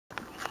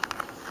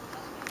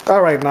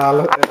All right,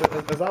 now,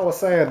 as I was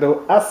saying,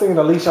 though, I seen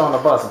Alicia on the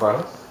bus, bro.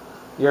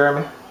 You hear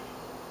me?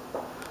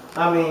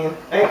 I mean,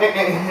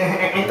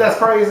 ain't that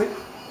crazy?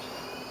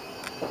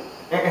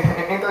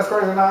 Ain't that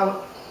crazy,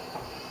 Nyla?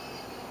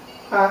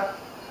 Huh?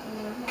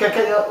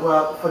 Can y'all,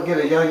 well, forget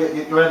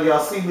it. Whether y'all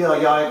see me or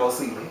y'all ain't gonna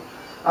see me.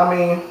 I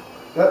mean,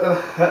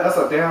 that's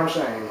a damn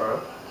shame,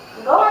 bro.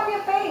 Go off your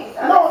face.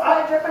 No,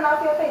 I'm dripping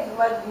off your face.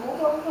 But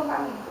move over from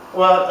me.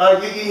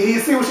 Well, you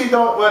see what she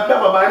doing? Well,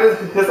 never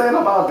mind. This ain't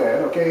about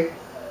that, okay?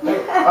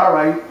 Hey, all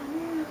right.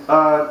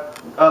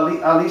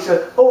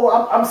 Alicia.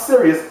 Oh, I'm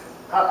serious.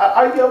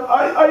 I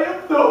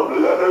am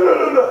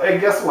no. And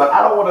guess what?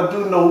 I don't want to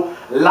do no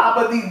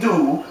labba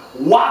doo,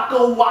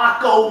 waka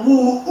waka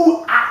woo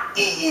ooh ah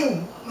ee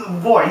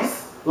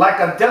voice like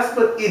a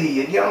desperate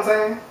idiot. You know what I'm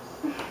saying?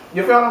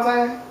 You feel what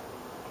I'm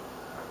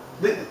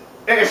saying?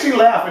 And she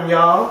laughing,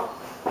 y'all.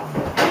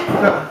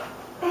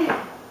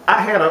 I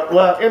had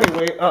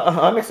anyway,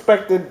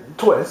 unexpected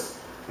twist,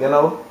 you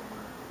know.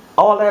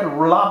 All that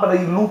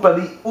lobbity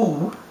loopity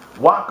ooh,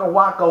 waka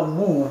waka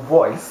woo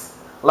voice,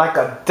 like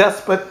a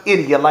desperate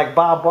idiot, like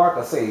Bob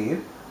Barker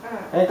said.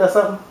 Ain't that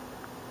something?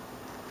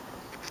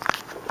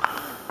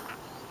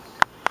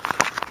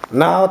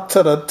 Now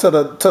to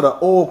the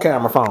old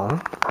camera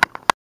phone.